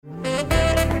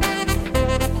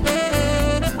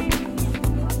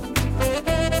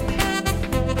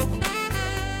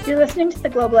listening to the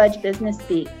Global Edge Business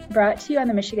Beat, brought to you on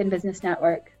the Michigan Business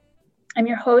Network. I'm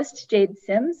your host, Jade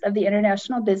Sims of the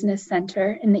International Business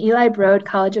Center in the Eli Broad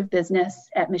College of Business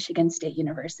at Michigan State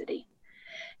University.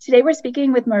 Today, we're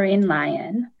speaking with Maureen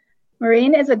Lyon.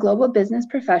 Maureen is a global business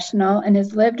professional and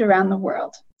has lived around the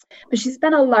world, but she's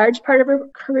spent a large part of her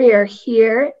career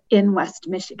here in West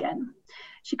Michigan.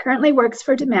 She currently works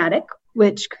for Dematic,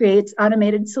 which creates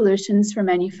automated solutions for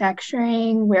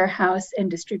manufacturing, warehouse,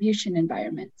 and distribution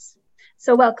environments.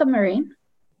 So welcome, Maureen.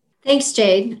 Thanks,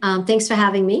 Jade. Thanks for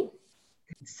having me.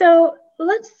 So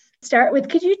let's start with,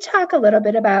 could you talk a little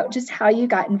bit about just how you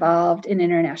got involved in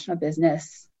international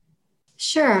business?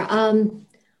 Sure. When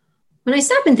I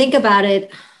stop and think about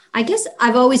it, I guess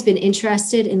I've always been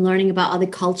interested in learning about other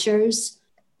cultures.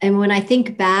 And when I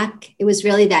think back, it was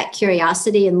really that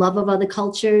curiosity and love of other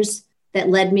cultures that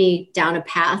led me down a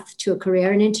path to a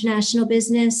career in international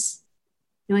business.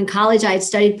 In college, I had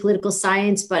studied political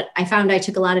science, but I found I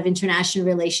took a lot of international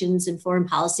relations and foreign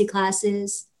policy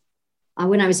classes.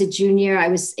 When I was a junior, I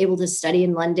was able to study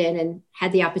in London and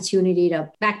had the opportunity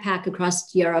to backpack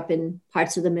across Europe and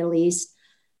parts of the Middle East.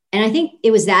 And I think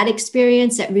it was that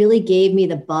experience that really gave me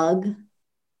the bug,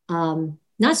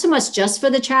 not so much just for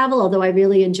the travel, although I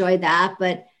really enjoyed that,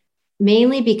 but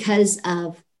mainly because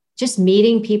of just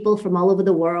meeting people from all over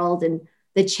the world and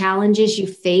the challenges you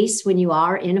face when you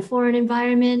are in a foreign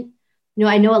environment.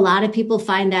 I know a lot of people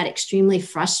find that extremely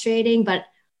frustrating, but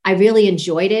I really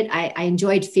enjoyed it. I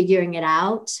enjoyed figuring it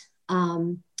out.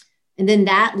 And then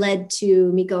that led to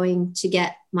me going to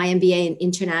get my MBA in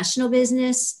international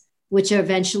business, which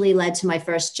eventually led to my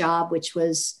first job, which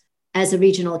was as a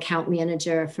regional account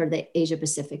manager for the Asia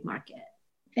Pacific market.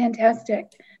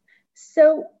 Fantastic.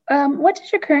 So what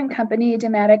does your current company,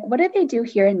 Dematic, what do they do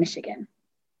here in Michigan?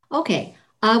 Okay.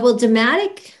 Well,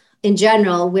 Dematic, in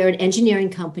general, we're an engineering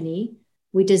company.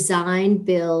 We design,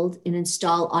 build, and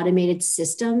install automated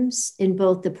systems in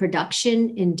both the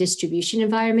production and distribution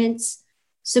environments.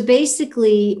 So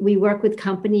basically, we work with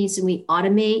companies and we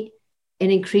automate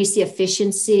and increase the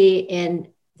efficiency in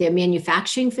their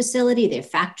manufacturing facility, their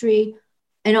factory,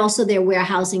 and also their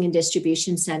warehousing and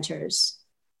distribution centers.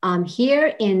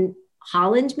 Here in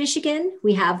Holland, Michigan,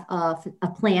 we have a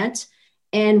plant.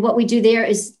 And what we do there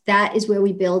is that is where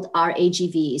we build our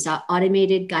AGVs, our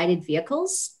automated guided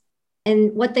vehicles.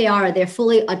 And what they are, they're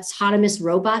fully autonomous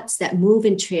robots that move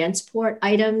and transport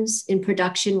items in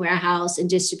production, warehouse, and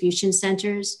distribution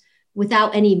centers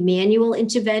without any manual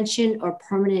intervention or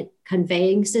permanent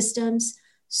conveying systems.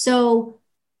 So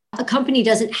a company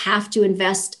doesn't have to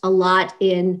invest a lot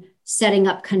in setting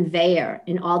up conveyor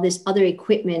and all this other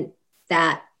equipment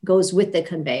that goes with the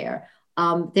conveyor.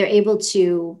 They're able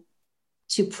to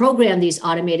program these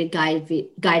automated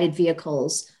guided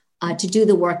vehicles to do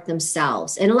the work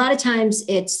themselves. And a lot of times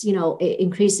it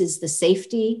increases the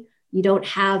safety. You don't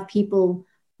have people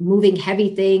moving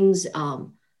heavy things.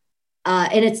 And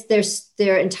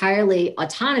they're entirely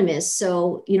autonomous.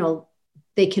 So,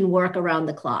 they can work around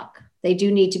the clock. They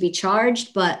do need to be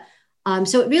charged, but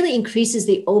so it really increases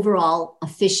the overall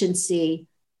efficiency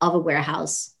of a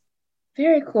warehouse.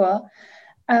 Very cool.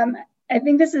 I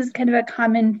think this is kind of a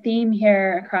common theme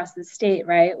here across the state,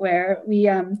 right? Where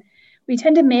we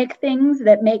tend to make things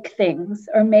that make things,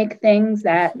 or make things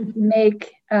that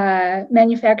make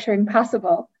manufacturing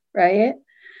possible, right?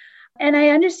 And I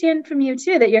understand from you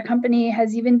too that your company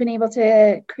has even been able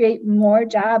to create more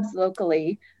jobs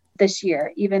locally this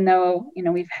year, even though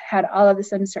we've had all of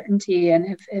this uncertainty and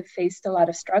have faced a lot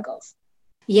of struggles.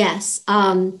 Yes.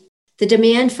 The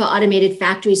demand for automated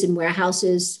factories and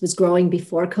warehouses was growing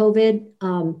before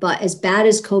COVID, but as bad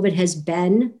as COVID has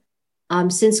been,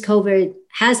 since COVID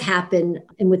has happened,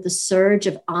 and with the surge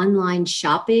of online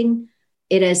shopping,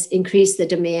 it has increased the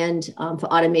demand for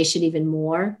automation even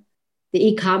more. The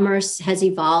e-commerce has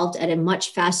evolved at a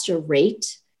much faster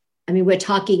rate. I mean, we're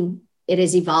talking, it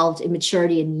has evolved in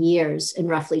maturity in years, in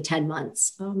roughly 10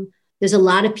 months. There's a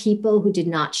lot of people who did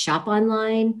not shop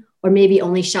online, or maybe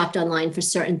only shopped online for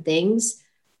certain things.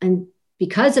 And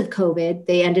because of COVID,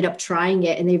 they ended up trying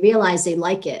it and they realized they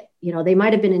like it. They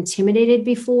might have been intimidated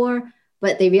before,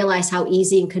 but they realize how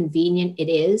easy and convenient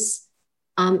it is.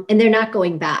 And they're not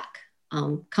going back.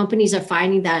 Companies are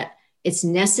finding that it's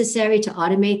necessary to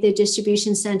automate their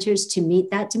distribution centers to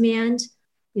meet that demand.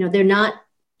 They're not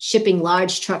shipping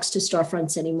large trucks to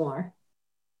storefronts anymore.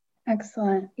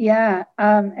 Excellent. Yeah.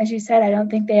 As you said, I don't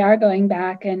think they are going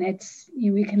back. And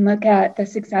we can look at the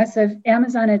success of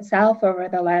Amazon itself over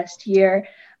the last year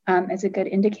as a good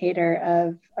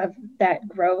indicator of that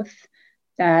growth,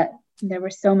 that there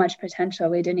was so much potential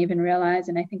we didn't even realize.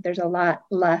 And I think there's a lot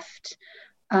left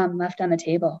on the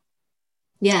table.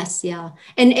 Yes, yeah.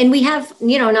 And we have,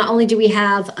 not only do we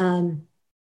have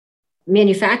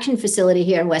manufacturing facility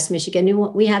here in West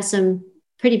Michigan, we have some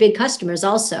pretty big customers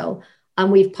also.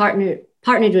 We've partnered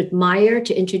with Meyer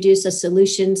to introduce a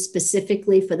solution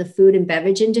specifically for the food and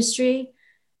beverage industry.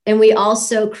 And we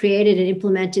also created and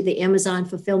implemented the Amazon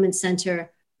Fulfillment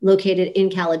Center located in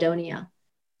Caledonia.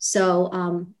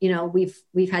 So,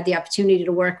 we've had the opportunity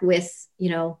to work with,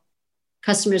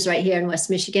 customers right here in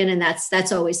West Michigan. And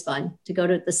that's always fun to go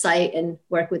to the site and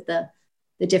work with the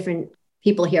different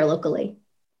people here locally.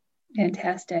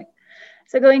 Fantastic.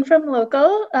 So going from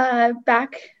local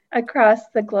back across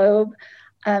the globe,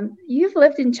 you've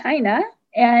lived in China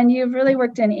and you've really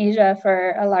worked in Asia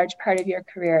for a large part of your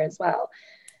career as well.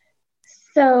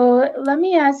 So let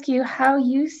me ask you how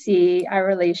you see our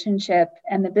relationship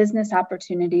and the business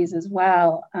opportunities as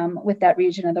well with that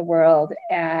region of the world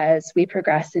as we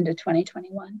progress into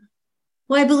 2021.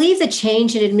 Well, I believe the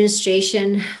change in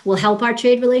administration will help our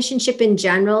trade relationship in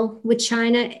general with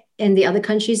China and the other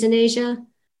countries in Asia.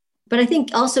 But I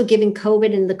think also given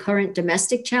COVID and the current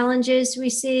domestic challenges we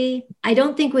see, I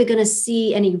don't think we're going to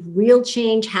see any real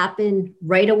change happen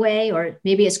right away, or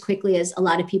maybe as quickly as a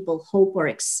lot of people hope or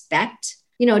expect.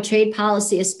 Trade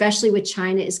policy, especially with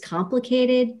China, is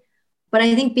complicated. But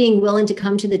I think being willing to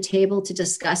come to the table to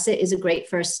discuss it is a great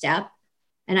first step.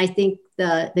 And I think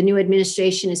the new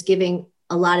administration is giving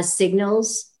a lot of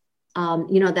signals,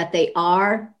 that they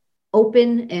are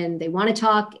open and they want to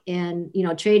talk, and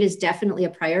trade is definitely a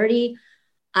priority.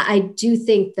 I do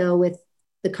think, though, with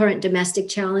the current domestic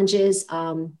challenges,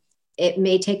 it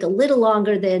may take a little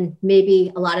longer than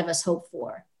maybe a lot of us hope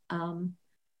for.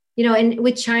 And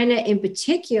with China in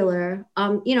particular,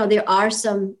 there are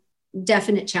some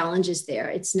definite challenges there.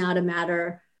 It's not a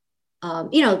matter,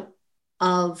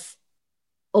 of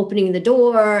opening the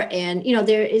door. And,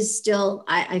 there is still,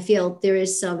 I feel there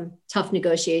is some tough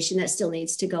negotiation that still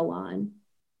needs to go on.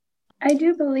 I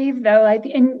do believe, though,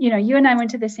 and you and I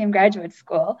went to the same graduate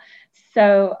school.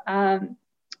 So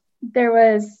there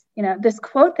was, this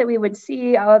quote that we would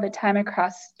see all the time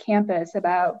across campus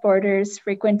about borders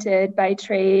frequented by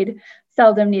trade,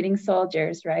 seldom needing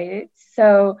soldiers, right?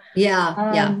 So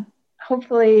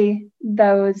hopefully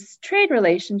those trade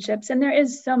relationships, and there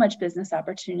is so much business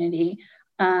opportunity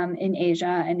in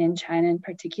Asia and in China in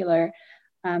particular,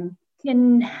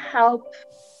 can help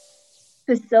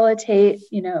facilitate,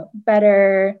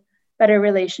 better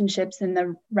relationships in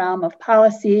the realm of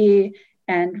policy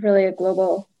and really a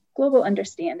global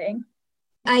understanding.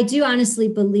 I do honestly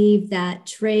believe that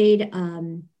trade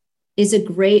is a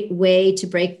great way to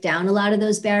break down a lot of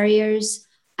those barriers.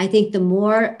 I think the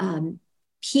more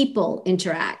people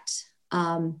interact,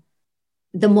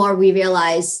 the more we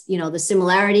realize, the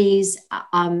similarities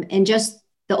and just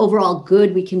the overall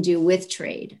good we can do with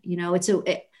trade.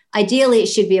 Ideally, it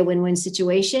should be a win-win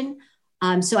situation.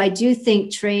 So I do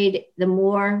think trade, the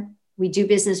more we do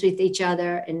business with each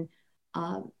other, and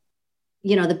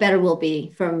the better we'll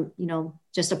be from,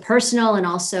 just a personal and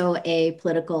also a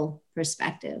political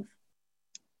perspective.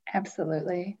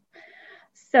 Absolutely.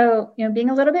 So, being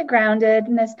a little bit grounded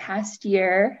in this past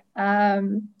year,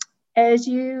 as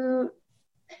you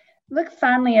look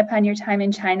fondly upon your time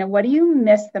in China, what do you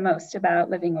miss the most about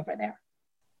living over there?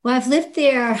 Well, I've lived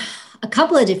there a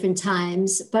couple of different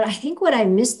times, but I think what I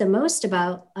miss the most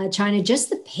about China, just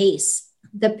the pace.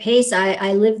 The pace.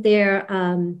 I lived there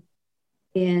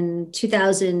in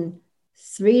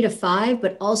 2003 to 5,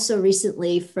 but also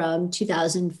recently from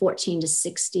 2014 to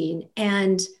 16.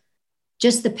 And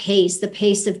just the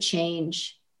pace of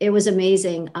change. It was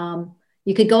amazing.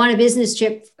 You could go on a business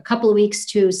trip a couple of weeks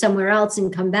to somewhere else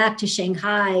and come back to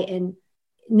Shanghai and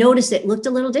notice it looked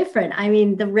a little different. I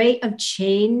mean, the rate of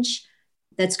change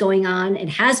that's going on and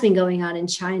has been going on in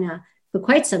China for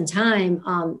quite some time,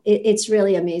 it's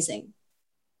really amazing.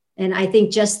 And I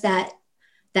think just that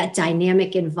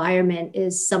dynamic environment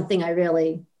is something I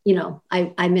really,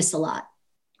 I miss a lot.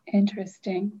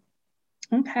 Interesting.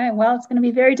 Okay, well, it's going to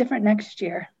be very different next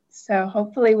year. So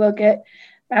hopefully we'll get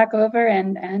back over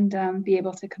and be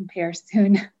able to compare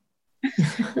soon.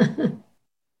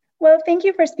 Well, thank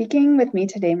you for speaking with me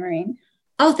today, Maureen.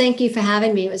 Oh, thank you for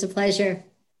having me. It was a pleasure.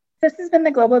 This has been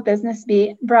the Global Business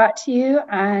Beat, brought to you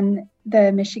on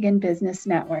the Michigan Business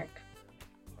Network.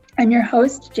 I'm your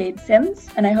host, Jade Sims,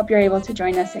 and I hope you're able to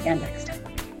join us again next time.